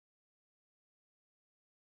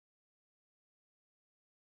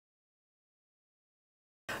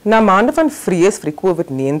Na maande van vrees vir die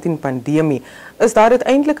COVID-19 pandemie is daar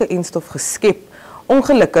uiteindelik 'n Entstof geskep.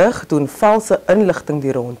 Ongelukkig doen valse inligting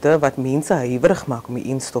die rondte wat mense huiwerig maak om die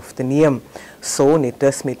Entstof te neem. So net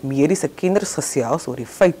dus met mediese kenners gesels oor die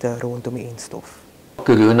feite rondom die Entstof.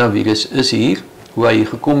 Coronavirus is hier. Hoe hy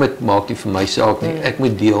gekom het, maak nie vir my saak nie. Ek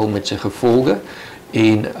moet deel met sy gevolge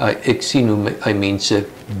en ek sien hoe hy mense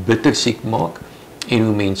bitter siek maak en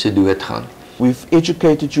hoe mense doodgaan. We've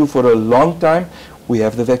educated you for a long time. We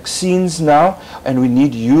have the vaccines now, and we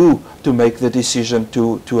need you to make the decision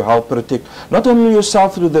to help protect not only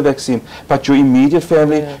yourself through the vaccine, but your immediate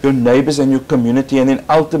family, your neighbors and your community, and then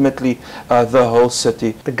ultimately the whole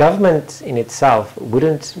city. The government in itself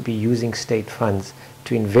wouldn't be using state funds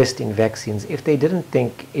to invest in vaccines if they didn't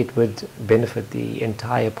think it would benefit the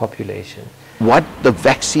entire population. What the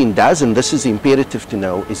vaccine does, and this is imperative to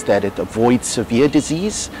know, is that it avoids severe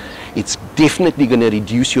disease. It's definitely going to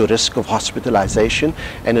reduce your risk of hospitalization,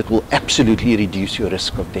 and it will absolutely reduce your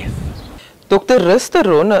risk of death. Dr.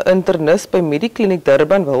 Ron, 'n internis by Medikliniek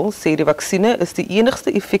Durbanville, sê die vaksine is die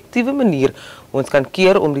enigste effektiewe manier ons kan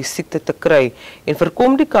keer om die siekte te kry en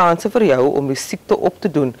voorkom die kanse vir jou om die siekte op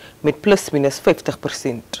te doen met plus minus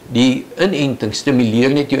 50%. Die inenting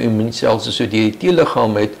stimuleer net jou immuunstelsel sodat jy 'n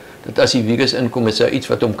T-liggaam het dat as die virus inkom, is daar iets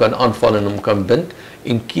wat hom kan aanval en hom kan bind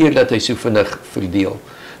en keer dat hy so vinnig verdeel.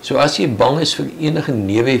 So as jy bang is vir enige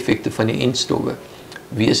neeweffekte van die Entstowwe,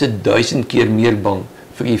 wees dit 1000 keer meer bang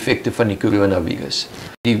vir die effekte van die coronavirus.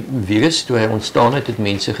 Die virus, toe hy ontstaan het, het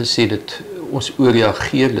mense gesê dat ons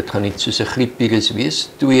ooreageer, dit gaan net soos 'n griepvirus wees.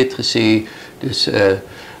 Toe het gesê, dis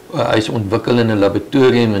hy is ontwikkel in 'n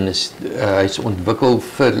laboratorium en hy is ontwikkel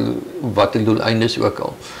vir watter doeleindes ook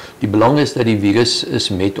al. Die belang is dat die virus is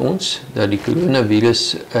met ons, dat die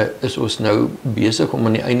coronavirus is ons nou besig om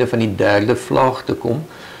aan die einde van die 3de vlaag te kom,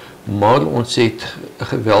 maar ons het 'n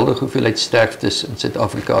geweldige hoeveelheid sterftes in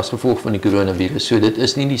Suid-Afrika as gevolg van die coronavirus. So dit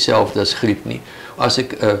is nie dieselfde as griep nie. As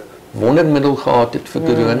ek 'n wondermiddel gehad het vir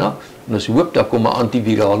corona, en ons hoop daar kom 'n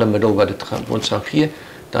antivirale middel wat dit ons gaan gee,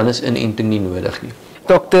 dan is inenting nie nodig nie.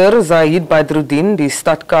 Dr. Badruddin, die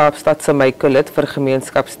Stad Kaapstad se lid vir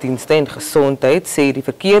gemeenskapsdienste en gesondheid, sê die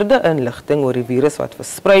verkeerde inligting oor die virus wat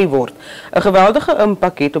versprei word 'n geweldige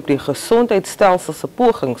impak het op die gesondheidstelsel se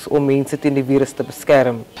pogings om mense teen die virus te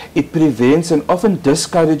beskerm. It prevents and often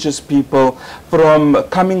discourages people from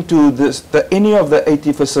coming to any of the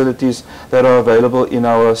 80 facilities that are available in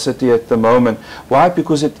our city at the moment. Why?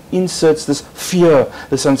 Because it inserts this fear,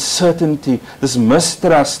 this uncertainty, this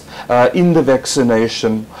mistrust in the vaccination.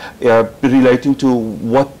 Relating to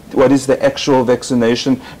what is the actual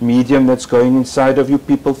vaccination medium that's going inside of you.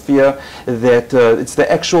 People fear that it's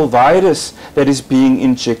the actual virus that is being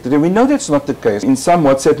injected, and we know that's not the case. In some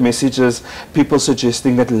WhatsApp messages, people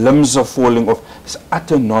suggesting that limbs are falling off. It's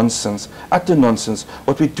utter nonsense, utter nonsense.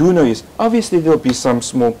 What we do know is, obviously there'll be some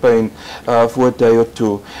small pain for a day or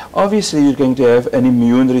two. Obviously you're going to have an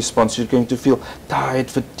immune response, you're going to feel tired,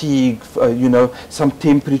 fatigue, some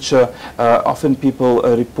temperature. Often people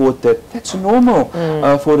report that that's normal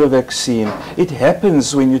for the vaccine. It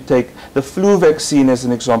happens when you take the flu vaccine as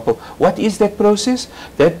an example. What is that process?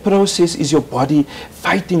 That process is your body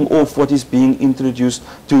fighting off what is being introduced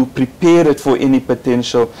to prepare it for any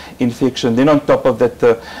potential infection. Then on top of that,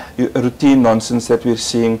 the routine nonsense that we're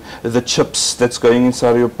seeing, the chips that's going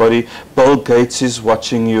inside your body, Bill Gates is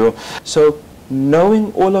watching you. So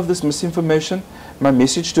knowing all of this misinformation, my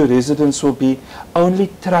message to residents will be only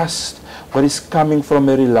trust what is coming from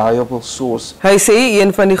a reliable source. Hy sê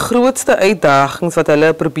een van die grootste uitdagings wat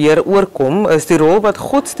hulle probeer oorkom is die rol wat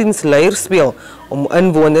godsdienstleiers speel om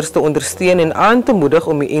inwoners te ondersteun en aan te moedig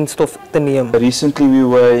om die Entstof te neem. Recently we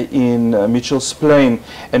were in Mitchell's Plain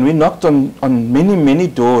and we knocked on many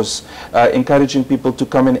doors encouraging people to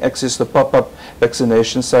come and access the pop-up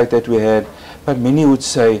vaccination site that we had. But many would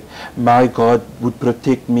say, my God would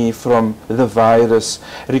protect me from the virus,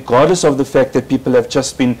 regardless of the fact that people have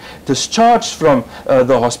just been discharged from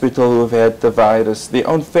the hospital who have had the virus, their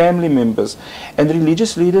own family members. And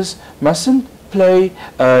religious leaders mustn't play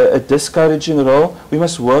a discouraging role. We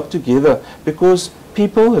must work together because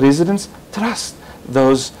people, residents, trust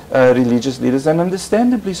those religious leaders, and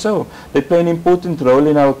understandably so. They play an important role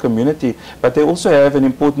in our community, but they also have an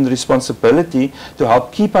important responsibility to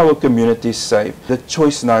help keep our communities safe. The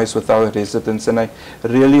choice now is with our residents, and I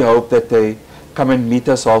really hope that they come and meet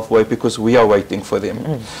us halfway because we are waiting for them.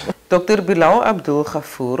 Dr. Bilal Abdul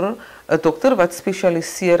Ghafoor, 'n dokter wat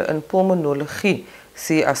spesialiseer in pulmonologie,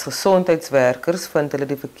 sê as gesondheidswerkers vind hulle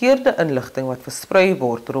die verkeerde inligting wat versprei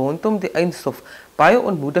word rondom die Entstof baie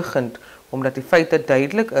ontmoedigend, omdat die feite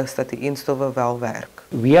duidelik is dat die Entstowwe wel werk.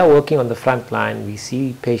 We are working on the front line. We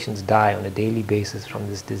see patients die on a daily basis from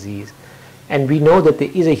this disease. And we know that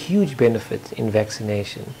there is a huge benefit in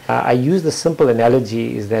vaccination. I use the simple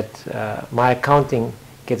analogy is that my accounting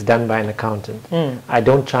gets done by an accountant. I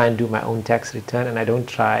don't try and do my own tax return, and I don't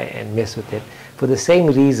try and mess with it. For the same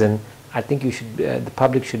reason, I think you should, the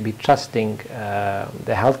public should be trusting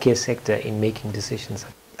the healthcare sector in making decisions.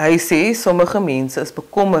 Hy sê sommige mense is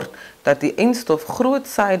bekommerd dat die Entstof groot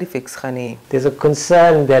side effects gaan hê. There's a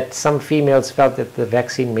concern that some females felt that the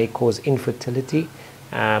vaccine may cause infertility,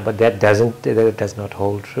 but that does not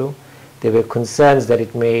hold true. There were concerns that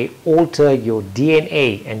it may alter your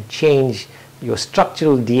DNA and change your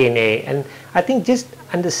structural DNA. And I think just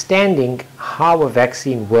understanding how a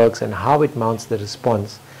vaccine works and how it mounts the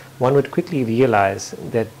response, one would quickly realize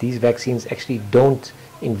that these vaccines actually don't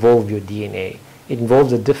involve your DNA. It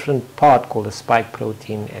involves a different part called a spike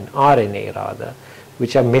protein and RNA rather,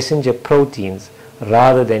 which are messenger proteins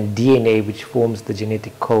rather than DNA, which forms the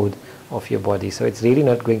genetic code of your body. So it's really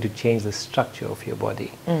not going to change the structure of your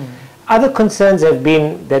body. Other concerns have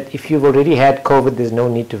been that if you've already had COVID, there's no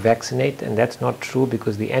need to vaccinate, and that's not true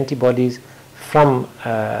because the antibodies from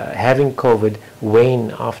having COVID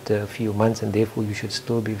wane after a few months, and therefore you should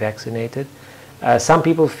still be vaccinated. Some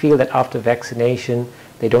people feel that after vaccination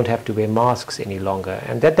they don't have to wear masks any longer,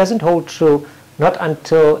 and that doesn't hold true not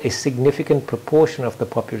until a significant proportion of the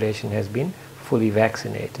population has been fully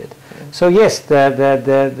vaccinated. So yes,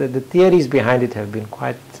 the theories behind it have been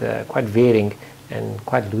quite varying and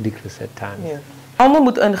quite ludicrous at times. Almal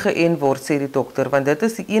moet ingeënt word, sê die dokter, want dit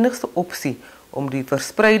is die enigste opsie om die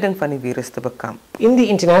verspreiding van die virus te bekamp. In the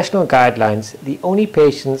international guidelines, the only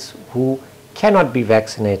patients who cannot be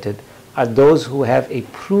vaccinated are those who have a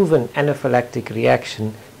proven anaphylactic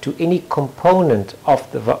reaction to any component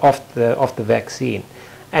of the vaccine.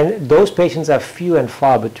 And those patients are few and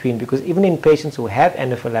far between, because even in patients who have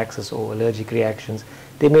anaphylaxis or allergic reactions,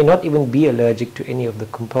 they may not even be allergic to any of the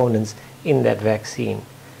components in that vaccine.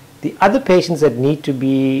 The other patients that need to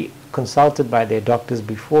be consulted by their doctors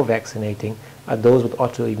before vaccinating are those with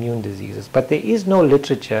autoimmune diseases. But there is no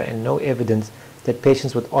literature and no evidence that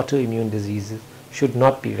patients with autoimmune diseases should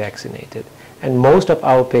not be vaccinated. And most of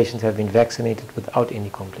our patients have been vaccinated without any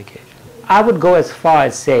complication. I would go as far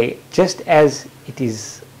as say, just as it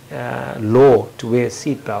is law to wear a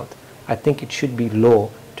seatbelt, I think it should be law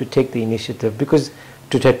to take the initiative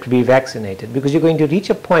to be vaccinated, because you're going to reach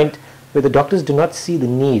a point where the doctors do not see the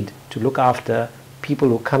need to look after people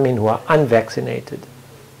who come in who are unvaccinated.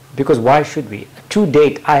 Because why should we? To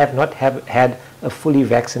date, I have not had a fully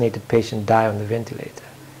vaccinated patient die on the ventilator.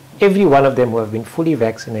 Every one of them who have been fully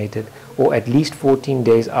vaccinated, or at least 14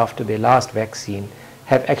 days after their last vaccine,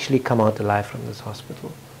 have actually come out alive from this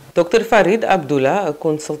hospital. Dr. Farid Abdullah, 'n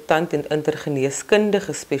konsultant en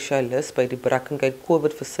intergeneeskundige spesialis by die Brackengate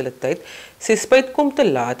COVID fasiliteit, sê spyt kom te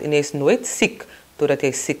laat en hy is nooit siek totdat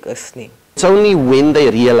hy siek is nie. It's only when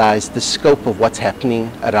they realize the scope of what's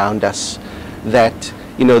happening around us that,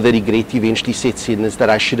 you know, the regret eventually sets in, is that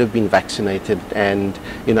I should have been vaccinated, and,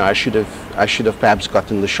 you know, I should have perhaps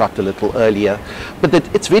gotten the shot a little earlier. But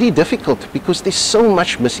it's very difficult because there's so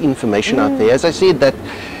much misinformation out there. As I said, that,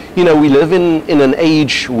 you know, we live in an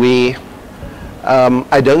age where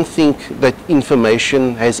I don't think that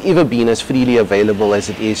information has ever been as freely available as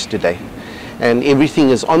it is today. And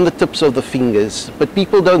everything is on the tips of the fingers, but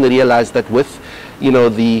people don't realize that with, you know,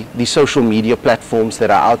 the social media platforms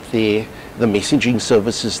that are out there, the messaging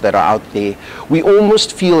services that are out there, we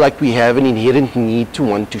almost feel like we have an inherent need to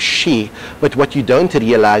want to share, but what you don't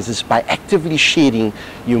realize is by actively sharing,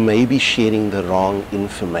 you may be sharing the wrong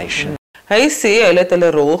information. Hy sê hy het hulle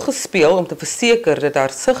rol gespeel om te verseker dat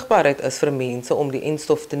daar sigbaarheid is vir mense om die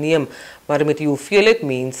Entstof te neem, maar met die hoeveelheid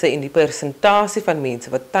mense en die persentasie van mense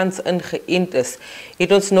wat tans ingeënt is,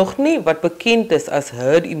 het ons nog nie wat bekend is as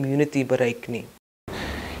herd immunity bereik nie.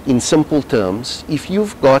 In simple terms, if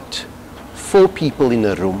you've got 4 people in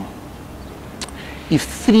a room, if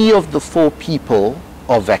 3 of the 4 people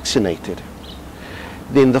are vaccinated,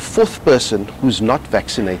 then the 4th person who's not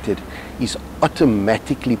vaccinated is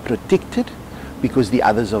automatically protected because the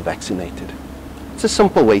others are vaccinated. It's a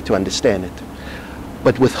simple way to understand it.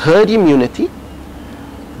 But with herd immunity,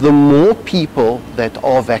 the more people that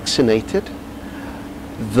are vaccinated,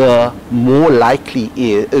 the more likely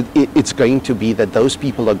it's going to be that those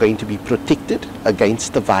people are going to be protected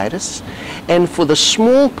against the virus. And for the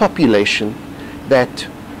small population that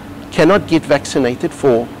cannot get vaccinated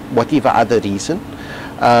for whatever other reason,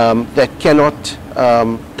 that cannot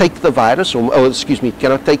take the virus, or excuse me,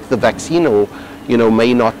 cannot take the vaccine, or, you know,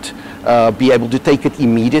 may not be able to take it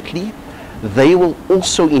immediately, they will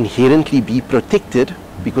also inherently be protected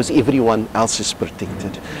because everyone else is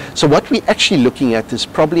protected. So what we're actually looking at is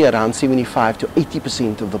probably around 75 to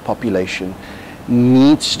 80% of the population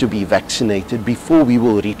needs to be vaccinated before we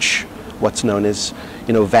will reach what's known as,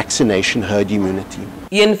 vaccination herd immunity.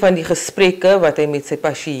 Een van die gesprekke wat hy met sy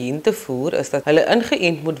pasiënte voer is dat hulle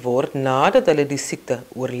ingeënt moet word nadat hulle die siekte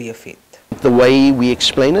oorleef het. The way we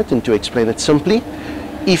explain it, and to explain it simply,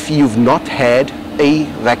 if you've not had a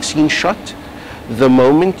vaccine shot, the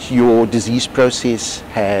moment your disease process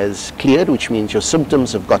has cleared, which means your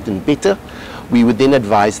symptoms have gotten better, we would then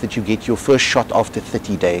advise that you get your first shot after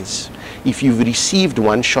 30 days. If you've received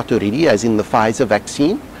one shot already, as in the Pfizer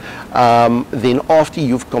vaccine, then after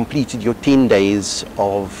you've completed your 10 days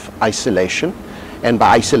of isolation, and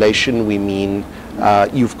by isolation we mean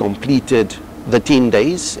you've completed the 10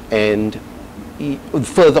 days and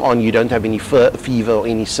further on you don't have any fever or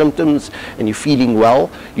any symptoms and you're feeling well,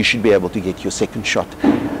 you should be able to get your second shot.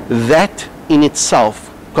 That in itself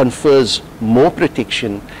confers more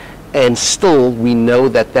protection, and still we know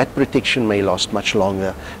that that protection may last much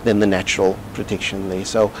longer than the natural protection there.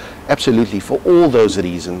 So absolutely, for all those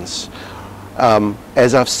reasons,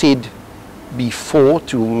 as I've said before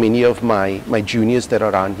to many of my juniors that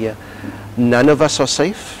are around here, none of us are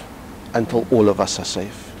safe until all of us are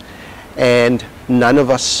safe. And none of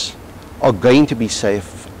us are going to be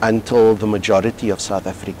safe until the majority of South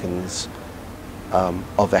Africans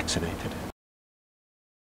are vaccinated.